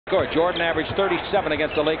score. Jordan averaged 37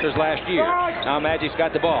 against the Lakers last year. Now Magic's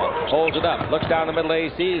got the ball. Holds it up. Looks down the middle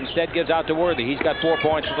AC. Instead gives out to Worthy. He's got 4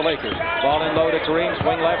 points for the Lakers. Ball in low to Kareem.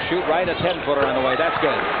 Swing left. Shoot right. A 10-footer on the way. That's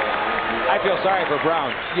good. I feel sorry for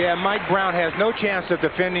Brown. Yeah, Mike Brown has no chance of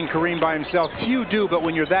defending Kareem by himself. Few do, but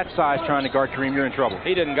when you're that size trying to guard Kareem, you're in trouble.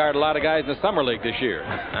 He didn't guard a lot of guys in the summer league this year.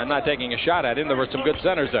 I'm not taking a shot at him. There were some good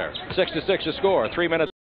centers there. 6-6 to score. 3 minutes.